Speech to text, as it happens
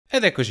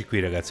Ed eccoci qui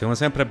ragazzi, come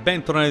sempre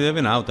bentornati ad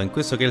Avionauta, in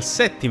questo che è il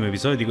settimo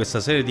episodio di questa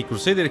serie di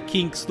Crusader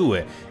Kings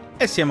 2.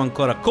 E siamo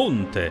ancora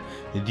conte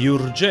di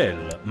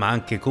Urgel, ma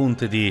anche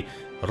conte di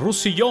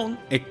Roussillon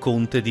e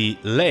conte di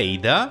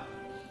Leida.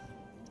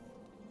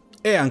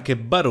 E anche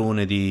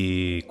barone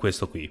di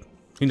questo qui.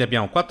 Quindi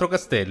abbiamo 4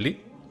 castelli,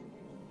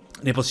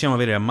 ne possiamo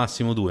avere al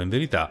massimo 2 in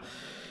verità.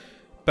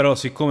 Però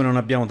siccome non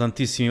abbiamo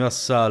tantissimi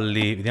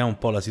vassalli, vediamo un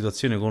po' la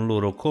situazione con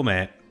loro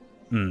com'è.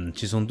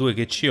 Ci sono 2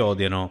 che ci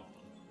odiano.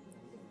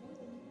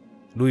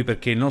 Lui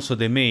perché il nostro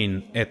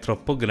domain è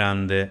troppo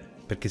grande,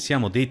 perché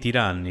siamo dei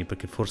tiranni,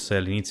 perché forse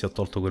all'inizio ho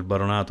tolto quel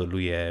baronato e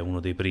lui è uno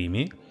dei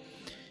primi.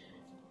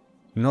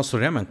 Il nostro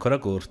reame è ancora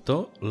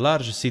corto,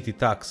 large city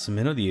tax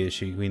meno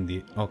 10,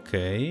 quindi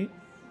ok.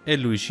 E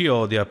lui ci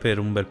odia per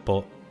un bel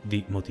po'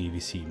 di motivi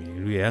simili.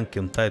 Lui è anche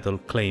un title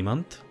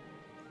claimant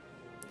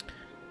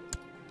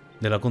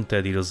della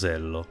contea di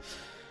Rosello.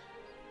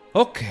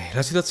 Ok,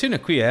 la situazione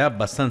qui è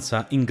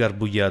abbastanza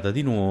ingarbugliata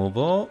di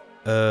nuovo.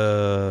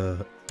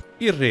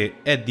 Il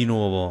re è di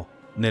nuovo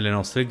nelle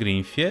nostre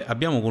grinfie,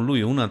 abbiamo con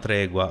lui una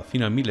tregua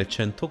fino al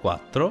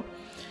 1104,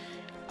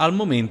 al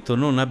momento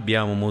non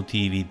abbiamo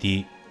motivi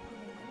di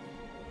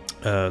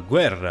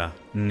guerra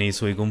nei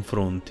suoi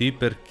confronti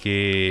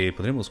perché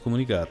potremmo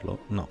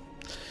scomunicarlo? No.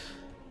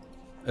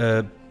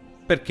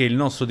 Perché il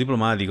nostro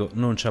diplomatico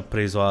non ci ha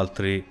preso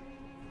altri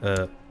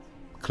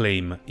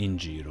claim in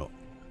giro.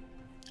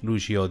 Lui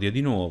ci odia di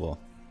nuovo.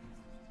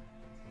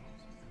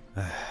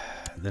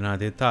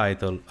 Denate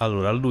title.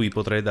 Allora a lui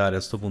potrei dare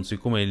a sto punto,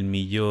 siccome è il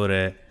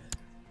migliore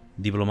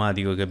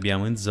diplomatico che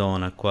abbiamo in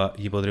zona, qua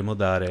gli potremo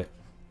dare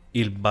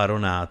il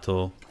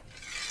baronato,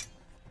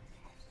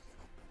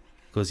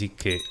 così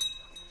che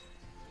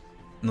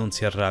non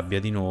si arrabbia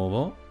di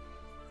nuovo.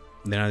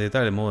 Denate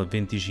title è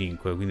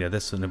 25, quindi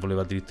adesso ne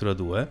voleva addirittura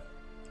 2.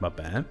 Va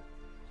bene,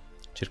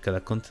 cerca di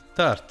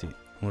accontentarti.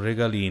 Un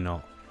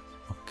regalino,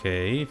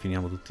 ok,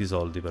 finiamo tutti i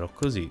soldi però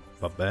così,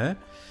 va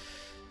bene.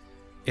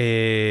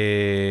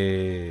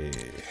 E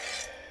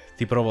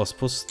ti provo a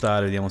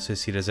spostare, vediamo se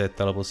si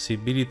resetta la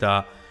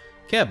possibilità,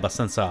 che è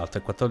abbastanza alta,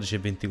 è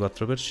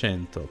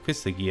 14,24%.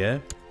 Questo chi è?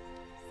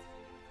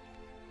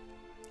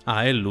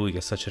 Ah, è lui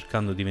che sta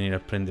cercando di venire a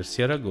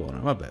prendersi Aragona.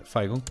 Vabbè,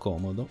 fai con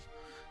comodo.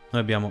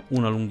 Noi abbiamo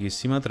una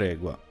lunghissima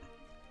tregua.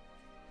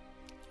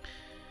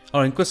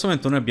 Allora, in questo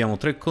momento noi abbiamo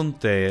 3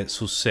 contee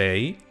su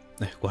 6.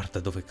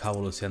 Guarda dove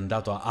cavolo si è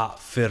andato a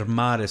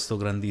fermare sto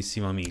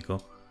grandissimo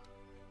amico.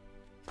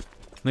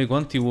 Noi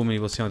quanti uomini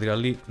possiamo tirare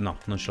lì? No,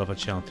 non ce la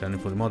facciamo tirare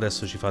fuori. Ma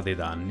adesso ci fa dei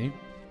danni.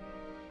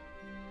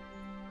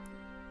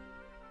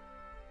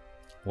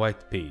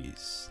 White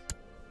Peace.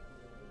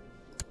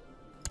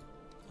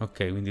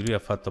 Ok, quindi lui ha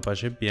fatto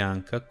pace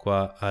bianca.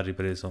 Qua ha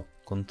ripreso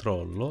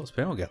controllo.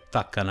 Speriamo che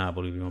attacca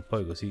Napoli prima o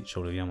poi, così ce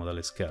lo leviamo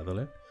dalle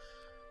scatole.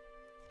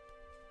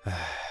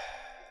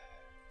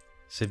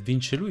 Se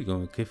vince lui,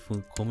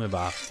 come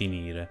va a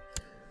finire?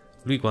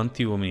 Lui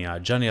quanti uomini ha?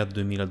 Già ne ha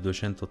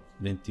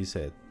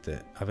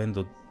 2227,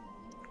 avendo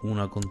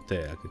una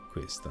contea che è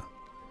questa.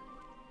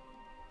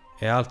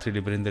 E altri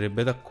li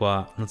prenderebbe da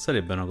qua. Non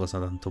sarebbe una cosa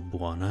tanto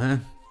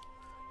buona,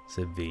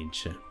 se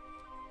vince.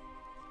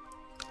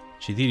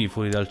 Ci tiri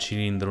fuori dal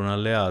cilindro un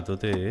alleato,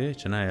 te?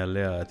 Ce n'hai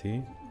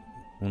alleati?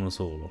 Uno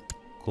solo.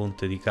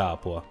 Conte di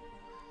Capua.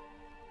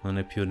 Non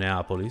è più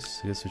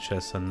Neapolis? Che è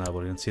successo a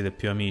Napoli? Non siete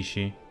più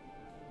amici?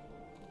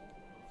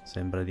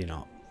 Sembra di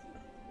no.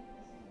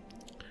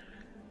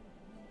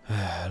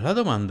 La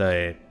domanda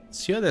è,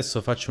 se io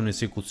adesso faccio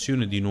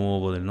un'esecuzione di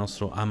nuovo del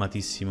nostro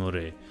amatissimo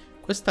re,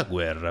 questa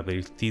guerra per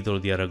il titolo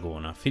di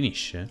Aragona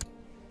finisce?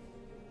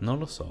 Non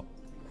lo so.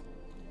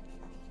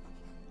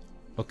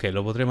 Ok,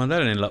 lo potrei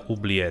mandare nella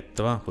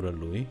oubliette, va pure a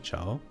lui,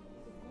 ciao.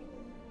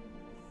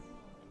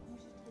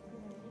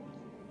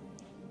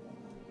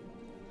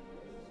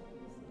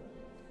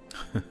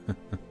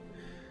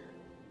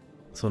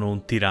 Sono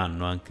un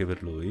tiranno anche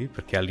per lui,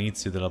 perché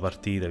all'inizio della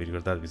partita, vi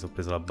ricordate, mi sono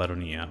preso la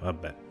baronia,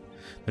 vabbè.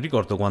 Non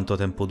ricordo quanto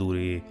tempo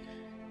duri il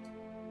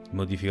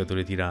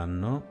modificatore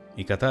tiranno.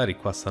 I Catari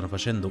qua stanno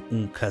facendo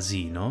un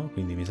casino,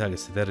 quindi mi sa che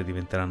queste terre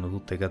diventeranno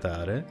tutte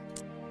Catare.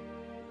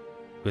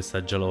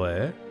 Questa già lo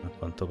è, a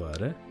quanto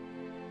pare.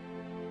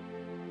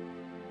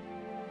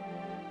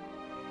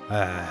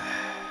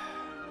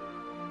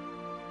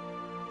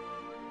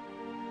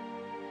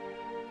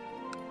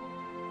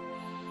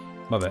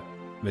 Vabbè,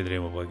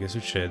 vedremo poi che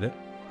succede.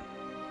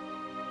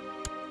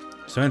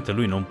 Giustamente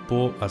lui non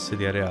può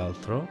assediare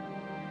altro.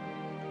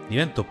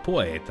 Divento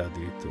poeta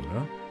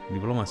addirittura.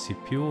 Diplomacy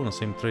più 1,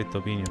 same trait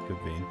opinion più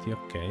 20,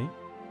 ok.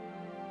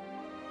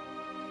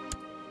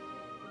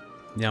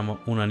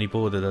 Diamo una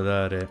nipote da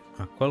dare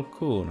a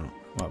qualcuno.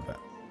 Vabbè.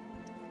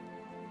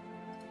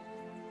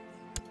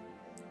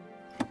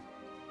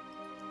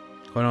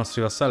 Con i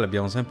nostri vassalli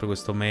abbiamo sempre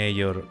questo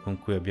mayor con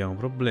cui abbiamo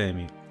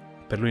problemi.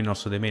 Per lui il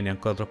nostro domain è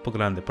ancora troppo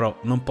grande, però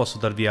non posso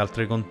dar via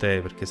altre contee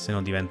perché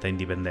sennò diventa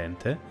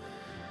indipendente.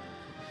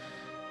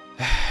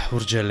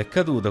 Urgel è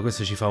caduta,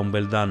 questo ci fa un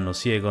bel danno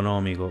sia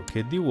economico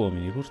che di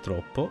uomini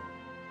purtroppo.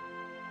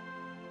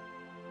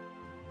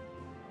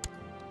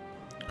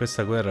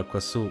 Questa guerra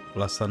qua su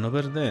la stanno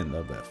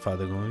perdendo. Vabbè,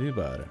 fate come vi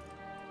pare.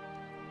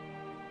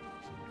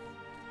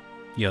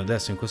 Io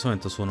adesso in questo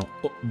momento sono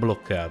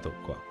bloccato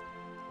qua.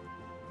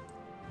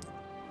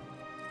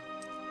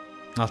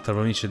 Altra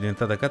provincia è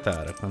diventata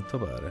Qatar, a quanto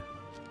pare.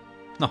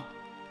 No,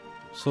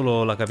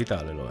 solo la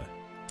capitale lo è.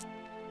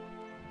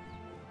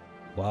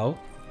 Wow,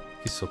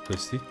 chi sono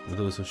questi? Da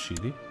dove sono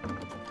usciti?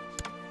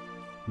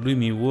 Lui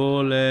mi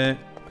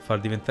vuole far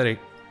diventare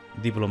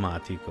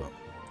diplomatico.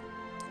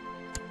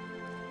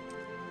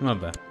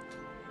 Vabbè.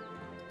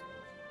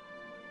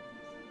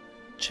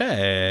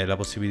 C'è la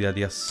possibilità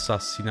di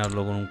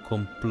assassinarlo con un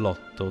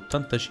complotto.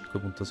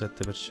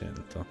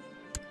 85,7%.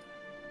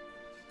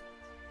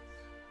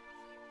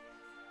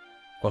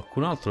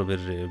 Qualcun altro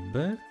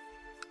verrebbe.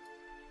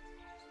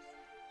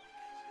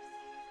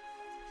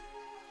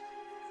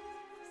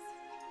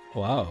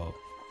 Wow.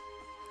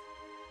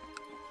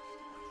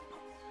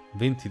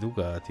 20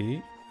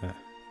 ducati.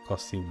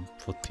 Costi un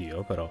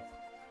fottio però.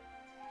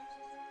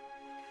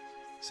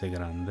 Sei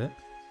grande.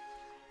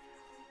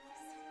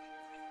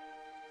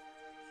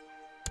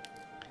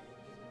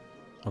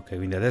 Ok,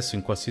 quindi adesso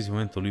in qualsiasi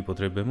momento lui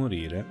potrebbe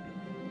morire.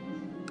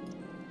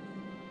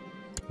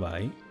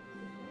 Vai.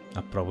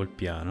 Approvo il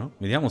piano.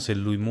 Vediamo se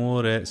lui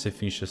muore, se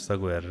finisce sta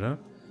guerra.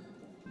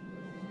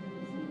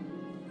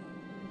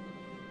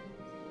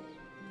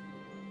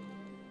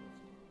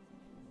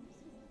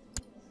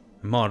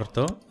 È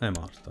morto? È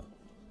morto.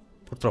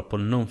 Purtroppo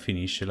non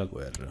finisce la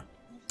guerra.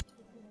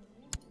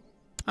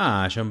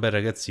 Ah, c'è un bel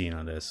ragazzino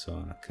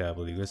adesso a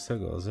capo di questa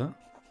cosa.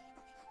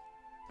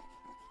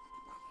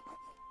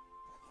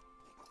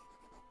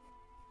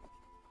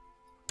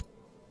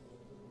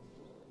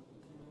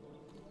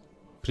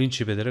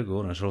 Principe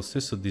Dragona, c'ha lo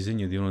stesso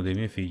disegno di uno dei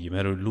miei figli, mi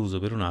ero illuso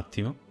per un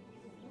attimo.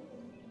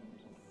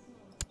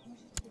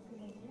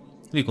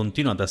 Lui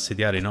continua ad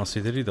assediare i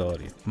nostri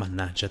territori.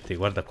 Mannaggia a te,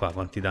 guarda qua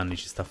quanti danni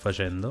ci sta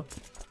facendo.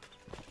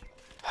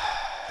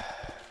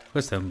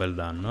 Questo è un bel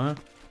danno,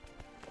 eh.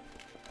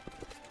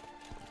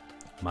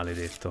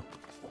 Maledetto.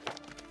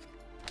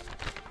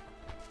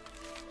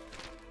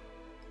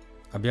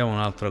 Abbiamo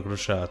un'altra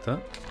crociata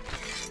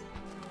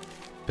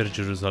per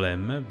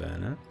Gerusalemme,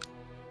 bene.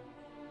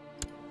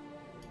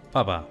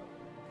 Papà,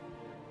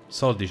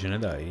 soldi ce ne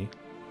dai?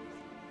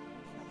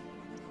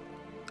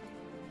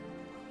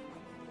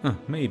 Ah,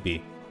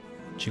 maybe.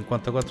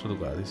 54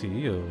 ducati, sì,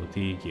 io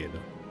ti chiedo.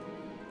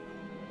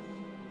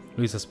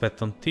 Lui si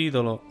aspetta un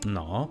titolo?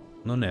 No,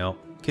 non ne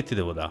ho. Che ti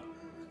devo dare?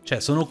 Cioè,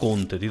 sono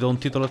conte, ti do un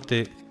titolo a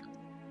te.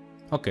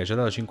 Ok, ci ha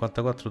dato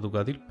 54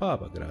 ducati il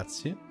Papa,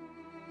 grazie.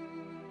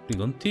 Lui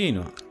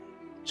continua.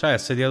 Ci hai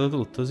assediato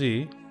tutto,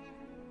 sì?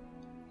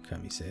 Che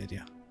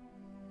miseria.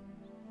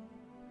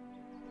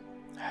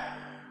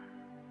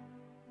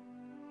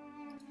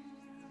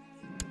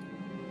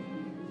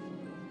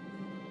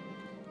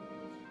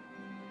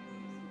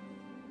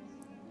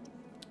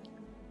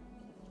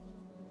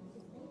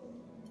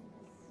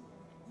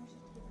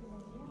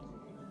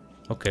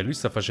 Ok, lui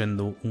sta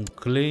facendo un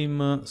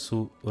claim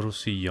su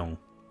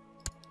Roussillon.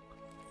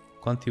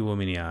 Quanti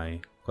uomini hai?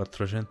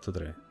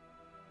 403.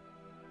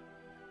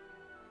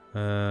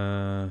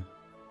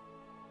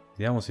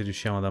 Vediamo se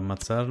riusciamo ad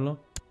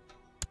ammazzarlo.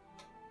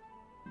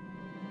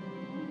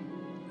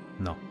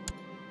 No.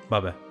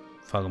 Vabbè,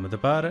 fa come te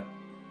pare.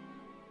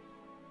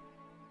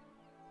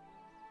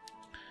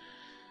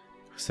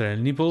 Questo era il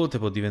nipote,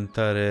 può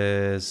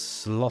diventare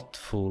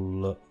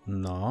slothful.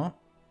 No.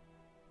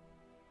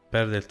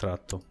 Perde il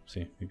tratto,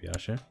 sì, mi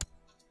piace.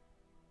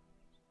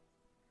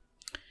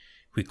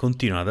 Qui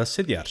continua ad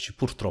assediarci,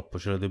 purtroppo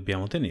ce la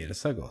dobbiamo tenere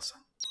sta cosa.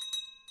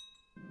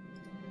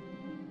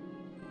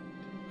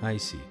 Ah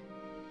sì.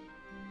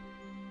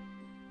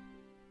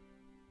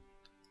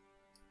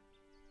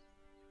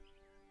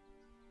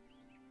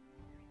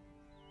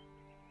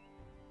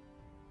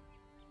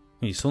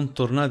 Quindi sono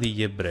tornati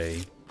gli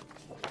ebrei.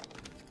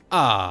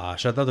 Ah,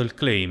 ci ha dato il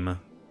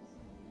claim.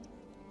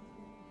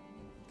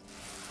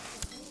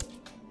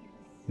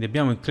 Ne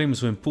abbiamo il claim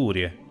su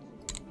Empurie.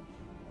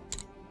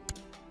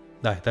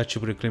 Dai, dacci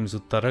pure il claim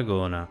su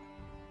Tarragona.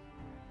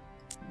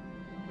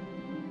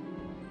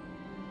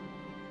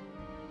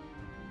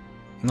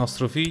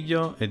 Nostro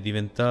figlio è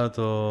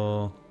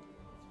diventato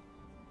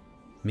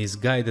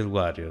Misguided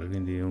Warrior,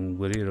 quindi un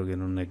guerriero che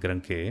non è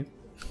granché.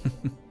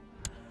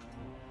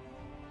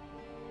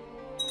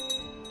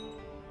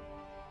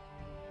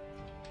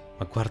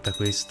 Ma guarda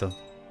questo.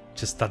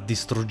 Ci sta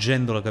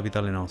distruggendo la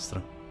capitale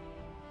nostra.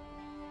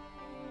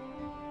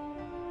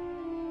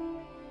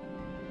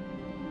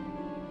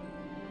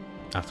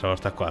 Altra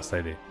volta qua,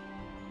 stai lì.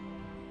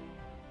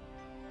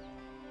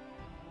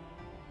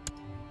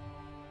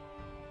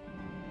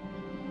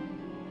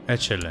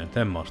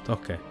 Eccellente, è morto.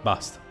 Ok,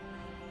 basta.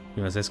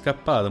 Prima sei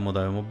scappato, mo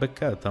t'avevamo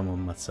beccato e t'avevamo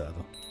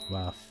ammazzato.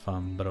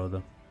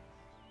 Vaffanbrodo.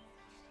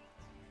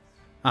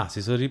 Ah,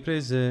 si sono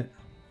riprese...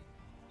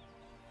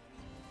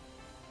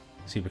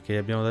 Sì, perché gli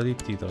abbiamo dato il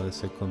titolo,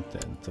 adesso è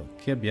contento.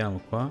 Chi abbiamo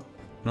qua?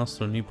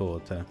 Nostro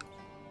nipote.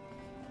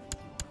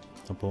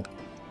 Dopo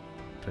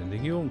prende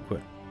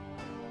chiunque.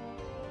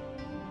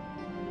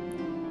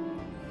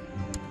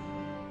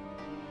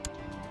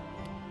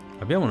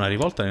 Abbiamo una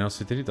rivolta nei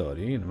nostri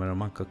territori? Non me ne ero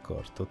manco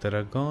accorto.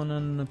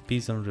 Terragonan,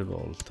 Pisan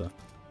Revolt.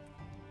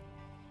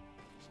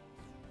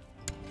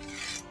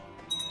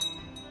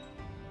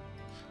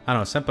 Ah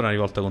no, è sempre una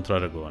rivolta contro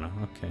l'Aragona.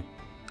 Ok.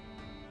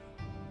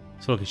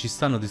 Solo che ci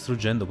stanno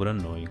distruggendo pure a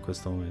noi in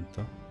questo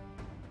momento.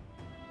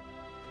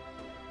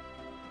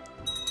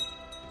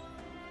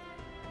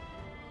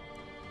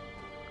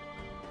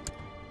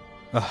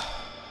 Ah,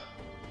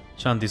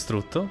 ci hanno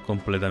distrutto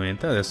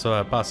completamente.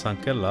 Adesso passa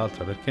anche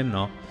all'altra, perché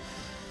no?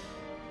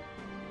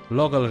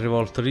 Local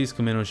Revolt Risk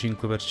meno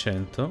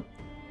 5%.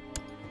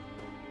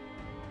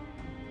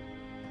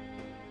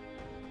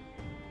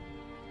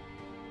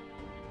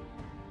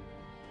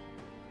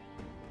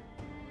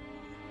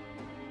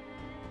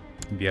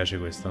 Mi piace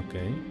questo,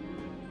 ok.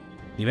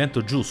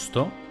 Divento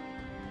giusto.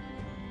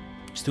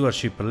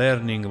 Stewardship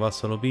Learning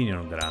Vassal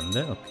Opinion,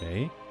 grande,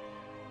 ok.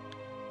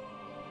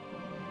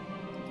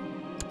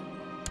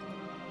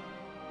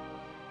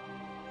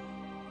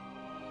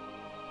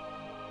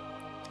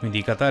 Quindi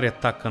i Catari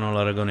attaccano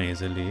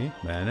l'aragonese lì.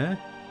 Bene.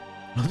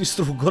 Lo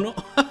distruggono.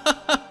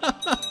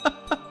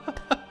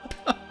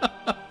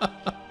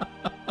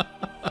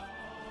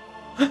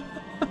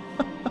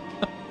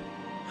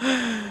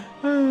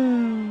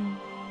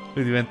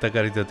 Lui diventa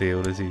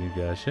caritatevole, sì, mi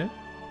piace.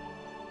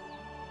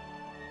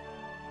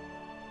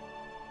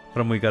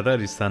 Però i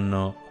Catari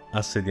stanno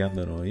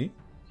assediando noi.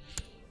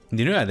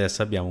 Quindi noi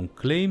adesso abbiamo un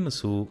claim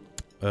su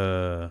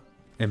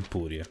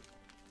Empuria.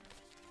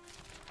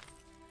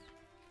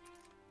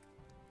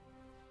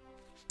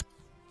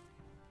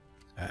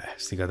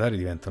 Sti Catari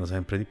diventano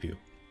sempre di più.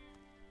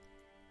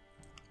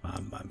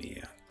 Mamma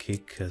mia,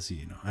 che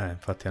casino.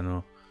 Infatti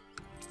hanno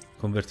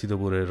convertito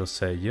pure il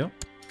Rosseglio,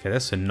 che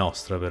adesso è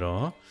nostra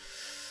però.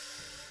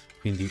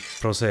 Quindi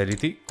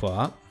Proseriti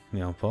qua.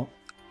 Vediamo un po'.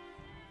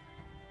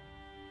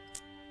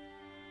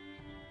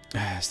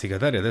 Sti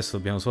Catari adesso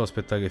dobbiamo solo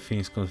aspettare che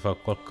finiscono di fare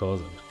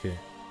qualcosa, perché...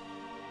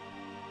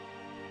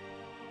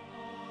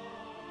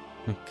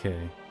 Ok.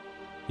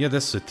 Io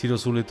adesso tiro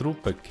sulle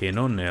truppe, che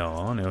non ne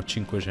ho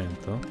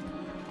 500.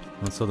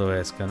 Non so dove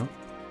escano.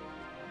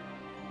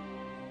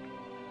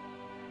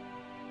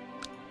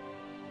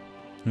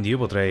 Quindi io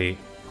potrei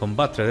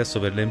combattere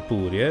adesso per le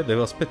Empurie.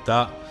 Devo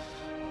aspettare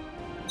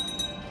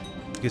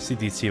che sti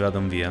tizi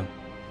vadano via.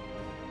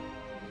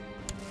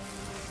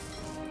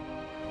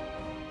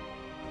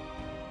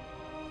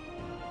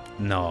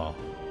 No.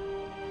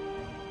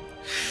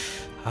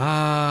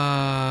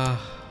 Ah.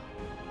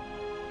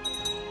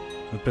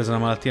 Ho preso una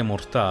malattia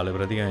mortale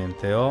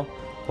praticamente. Ho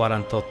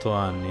 48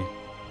 anni.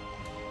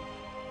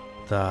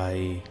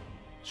 Dai,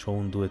 c'ho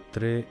un 2,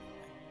 3.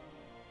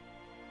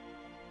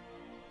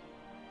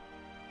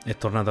 È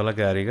tornato alla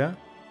carica.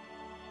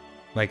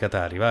 Vai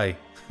Catari, vai.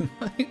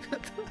 Vai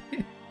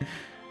Catari.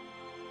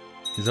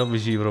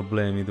 Risolvici i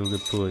problemi tu che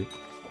puoi.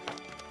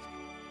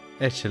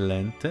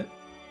 Eccellente.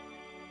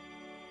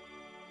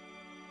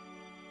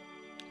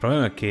 Il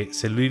problema è che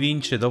se lui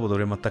vince dopo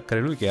dovremo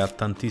attaccare lui che ha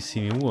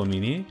tantissimi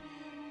uomini.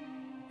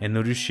 E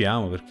non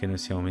riusciamo perché noi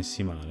siamo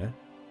messi male.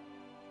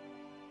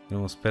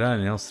 Dobbiamo sperare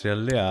nei nostri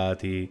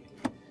alleati.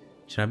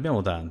 Ce ne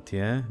abbiamo tanti,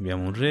 eh.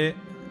 Abbiamo un re.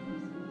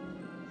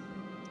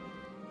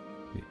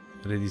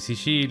 Re di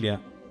Sicilia.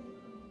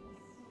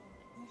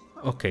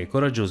 Ok,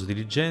 coraggioso,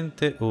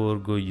 diligente o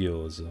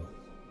orgoglioso?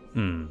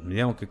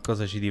 Vediamo che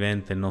cosa ci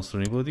diventa il nostro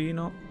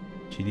nipotino.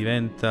 Ci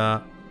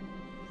diventa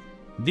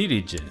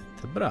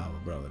diligente. Bravo,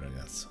 bravo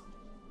ragazzo.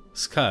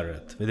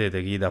 Scarlet,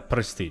 vedete che gli dà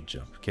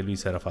prestigio, perché lui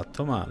si era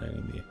fatto male,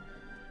 quindi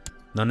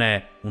non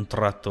è un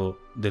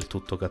tratto del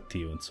tutto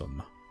cattivo,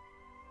 insomma.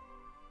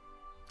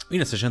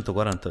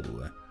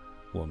 1642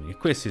 uomini. E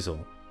questi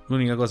sono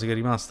l'unica cosa che è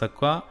rimasta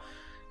qua.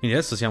 Quindi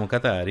adesso siamo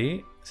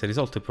Catari. Si è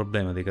risolto il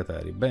problema dei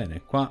Catari.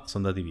 Bene, qua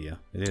sono andati via.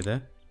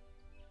 Vedete?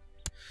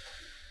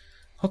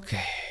 Ok,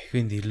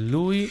 quindi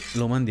lui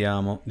lo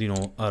mandiamo di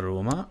nuovo a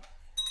Roma.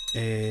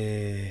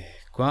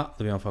 E qua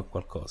dobbiamo fare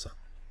qualcosa.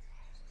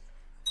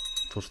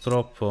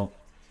 Purtroppo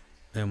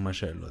è un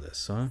macello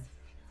adesso, eh.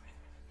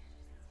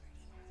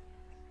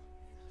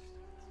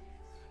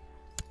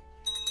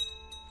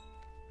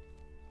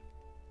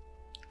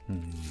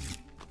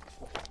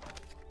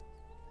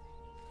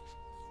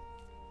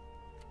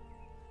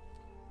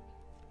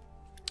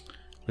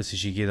 Questi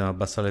ci chiedono di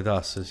abbassare le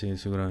tasse, sì,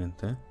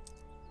 sicuramente.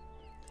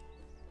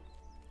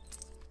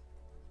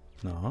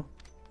 No.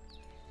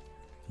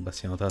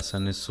 Abbassiamo tasse a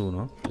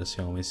nessuno. Già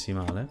siamo messi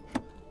male.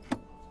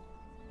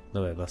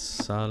 Dov'è?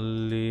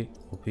 Vassalli.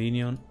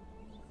 Opinion.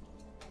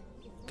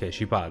 Ok,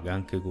 ci paga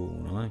anche con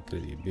uno,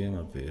 incredibile,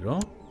 ma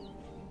vero.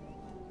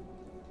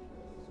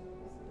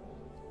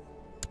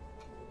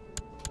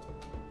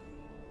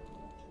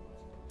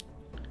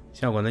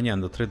 Stiamo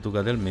guadagnando 3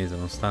 ducati al mese,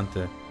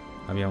 nonostante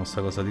abbiamo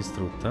sta cosa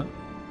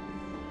distrutta.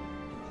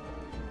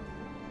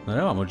 Non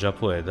eravamo già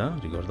poeta,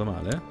 ricordo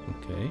male.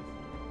 Ok.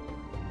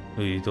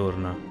 Lui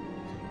ritorna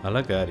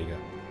alla carica.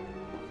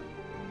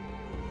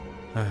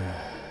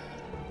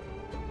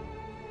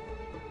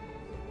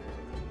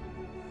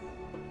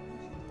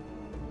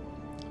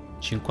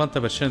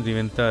 50%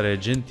 diventare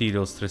gentile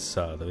o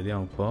stressato.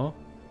 Vediamo un po'.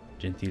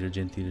 Gentile,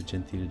 gentile,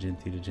 gentile,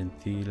 gentile,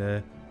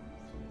 gentile.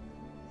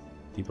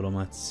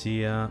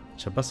 Diplomazia.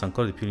 Ci abbassa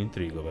ancora di più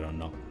l'intrigo, però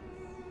no.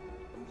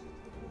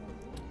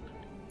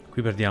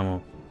 Qui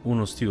perdiamo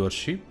uno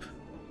stewardship.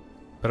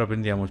 Però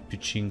prendiamo il più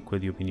 5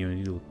 di opinione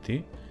di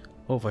tutti.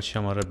 O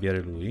facciamo arrabbiare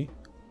lui.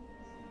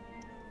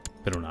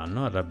 Per un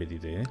anno, arrabbiati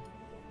te.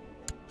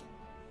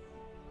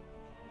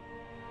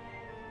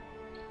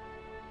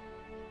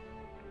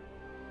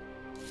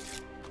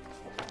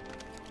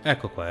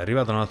 Ecco qua, è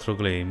arrivato un altro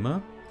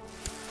claim.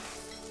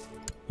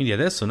 Quindi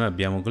adesso noi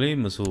abbiamo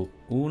claim su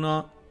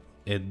 1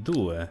 e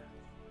 2.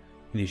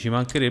 Quindi ci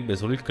mancherebbe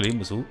solo il claim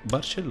su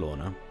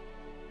Barcellona.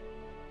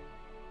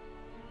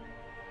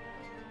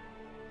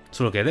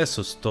 Solo che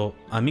adesso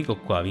sto amico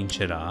qua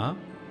vincerà.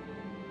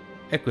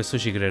 E questo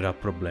ci creerà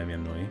problemi a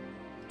noi.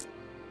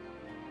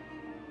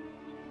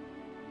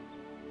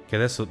 Che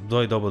adesso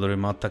poi dopo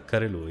dovremmo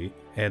attaccare lui.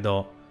 Ed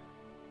ho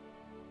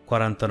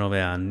 49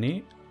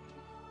 anni.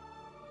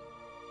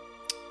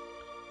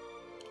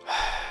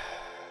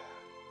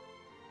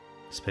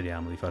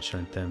 Speriamo di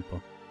farcela in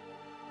tempo.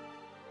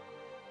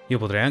 Io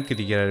potrei anche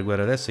dichiarare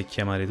guerra adesso e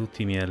chiamare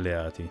tutti i miei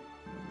alleati.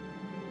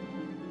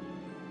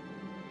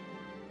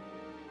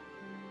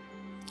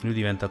 Lui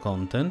diventa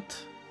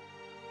content.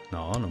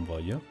 No, non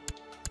voglio.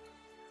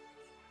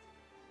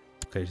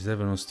 Ok, ci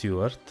serve uno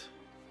steward.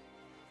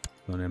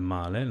 Non è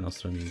male il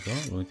nostro amico.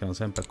 Lo mettiamo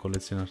sempre a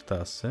collezionare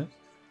tasse.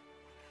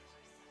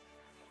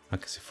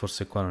 Anche se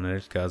forse qua non era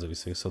il caso,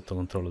 visto che è sotto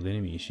controllo dei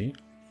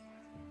nemici.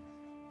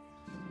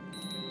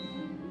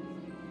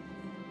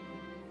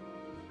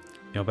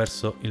 Abbiamo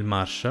perso il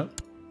Marshal.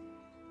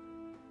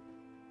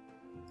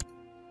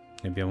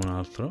 Ne abbiamo un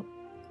altro.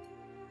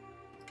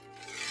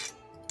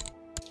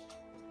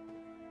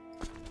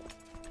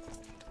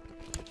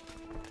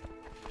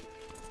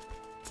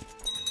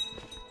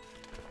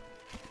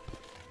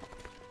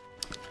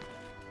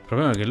 Il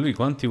problema è che lui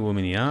quanti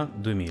uomini ha?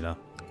 2000.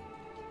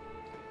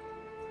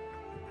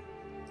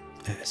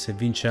 Se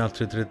vince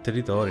altri 3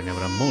 territori ne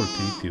avrà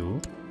molti di più.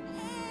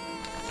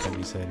 Che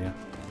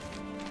miseria.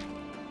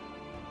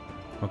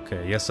 Ok,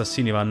 gli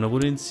assassini vanno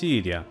pure in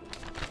Siria.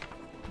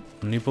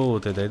 Un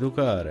nipote da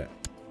educare.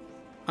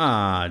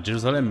 Ah,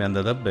 Gerusalemme è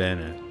andata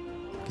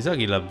bene. Chissà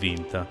chi l'ha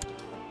vinta.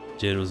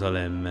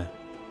 Gerusalemme.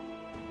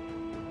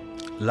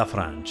 La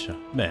Francia.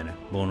 Bene,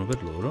 buono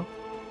per loro.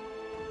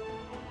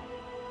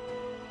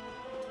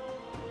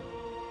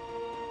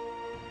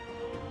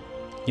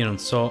 Io non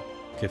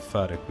so che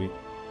fare qui.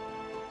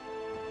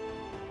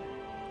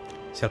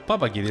 Se al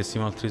Papa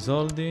chiedessimo altri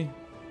soldi...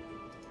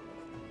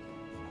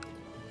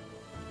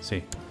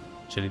 Sì,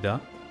 ce li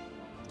dà.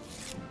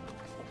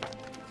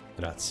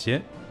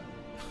 Grazie.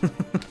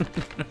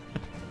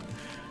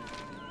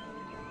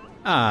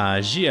 Ah,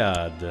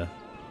 Jihad.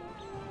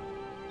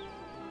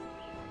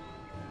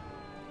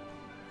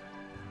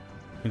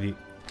 Quindi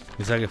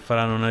mi sa che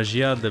faranno una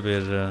Jihad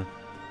per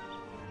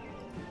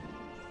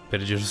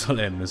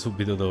Gerusalemme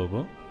subito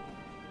dopo.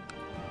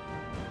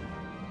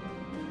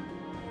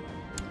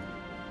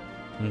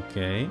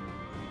 Ok.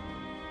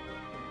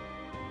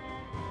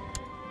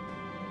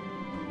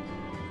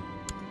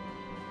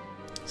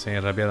 Si è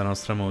arrabbiata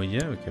nostra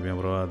moglie perché abbiamo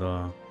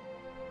provato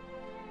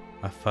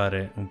a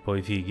fare un po'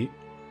 i fighi.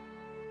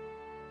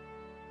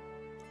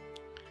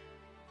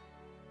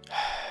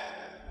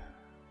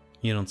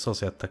 Io non so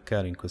se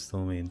attaccare in questo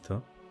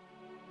momento.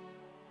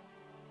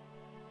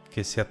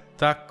 Che se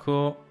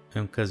attacco è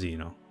un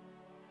casino.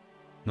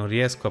 Non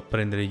riesco a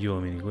prendere gli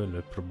uomini, quello è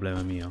il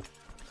problema mio.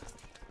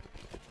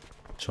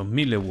 C'ho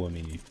 1000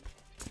 uomini.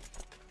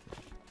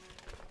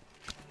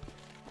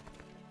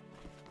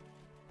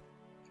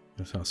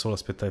 Bisogna solo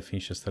aspettare che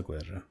finisce sta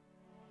guerra.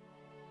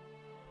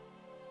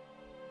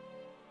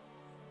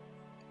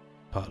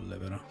 Palle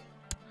però.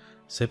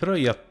 Se però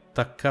io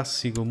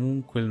attaccassi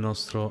comunque il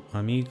nostro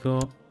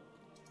amico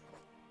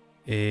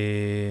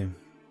e...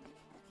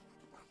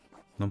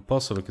 Non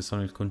posso perché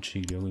sono nel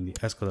concilio, quindi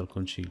esco dal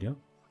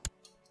concilio.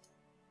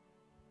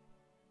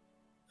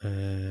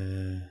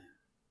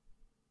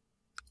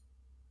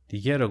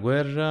 Dichiaro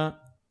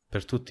guerra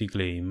per tutti i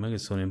claim che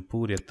sono in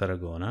Puglia e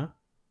Tarragona.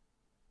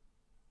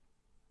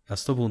 A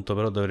sto punto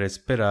però dovrei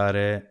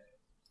sperare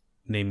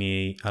nei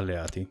miei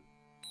alleati.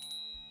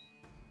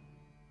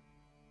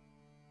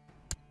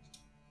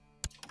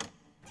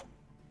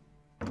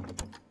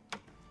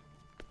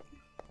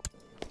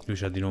 Lui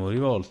c'ha di nuovo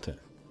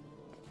rivolte.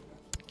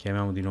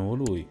 Chiamiamo di nuovo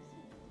lui.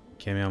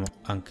 Chiamiamo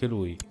anche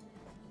lui.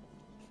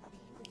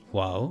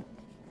 Wow.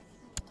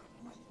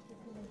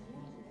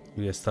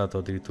 Lui è stato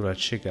addirittura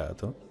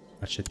accecato.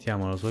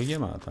 Accettiamo la sua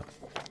chiamata.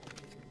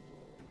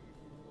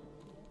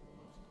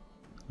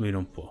 Lui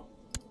non può.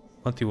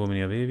 Quanti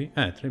uomini avevi?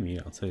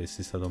 3000. Non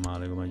saresti stato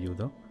male come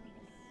aiuto.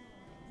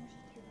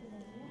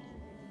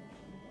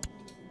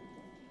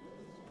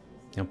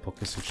 Vediamo un po'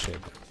 che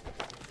succede.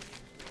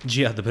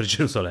 Jihad per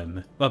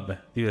Gerusalemme.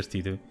 Vabbè,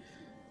 divertitevi.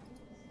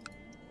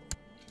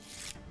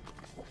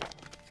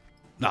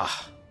 Ah,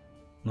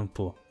 non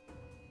può.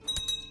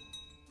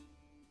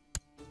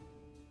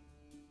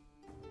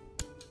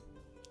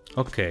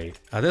 Ok,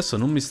 adesso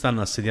non mi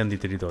stanno assediando i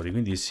territori,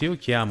 quindi se io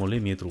chiamo le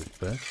mie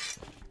truppe...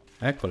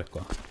 Eccole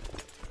qua.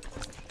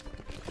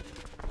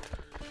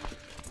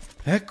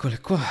 Eccole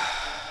qua.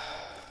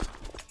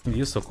 Quindi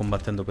io sto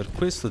combattendo per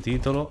questo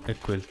titolo e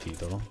quel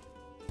titolo.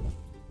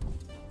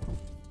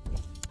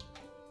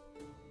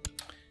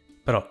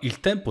 Però il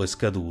tempo è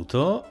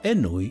scaduto e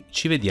noi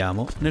ci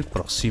vediamo nel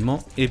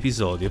prossimo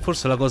episodio.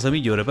 Forse la cosa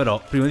migliore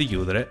però, prima di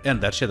chiudere, è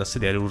andarci ad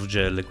assediare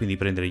Urgel e quindi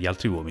prendere gli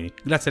altri uomini.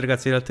 Grazie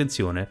ragazzi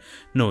dell'attenzione,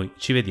 noi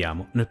ci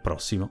vediamo nel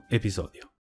prossimo episodio.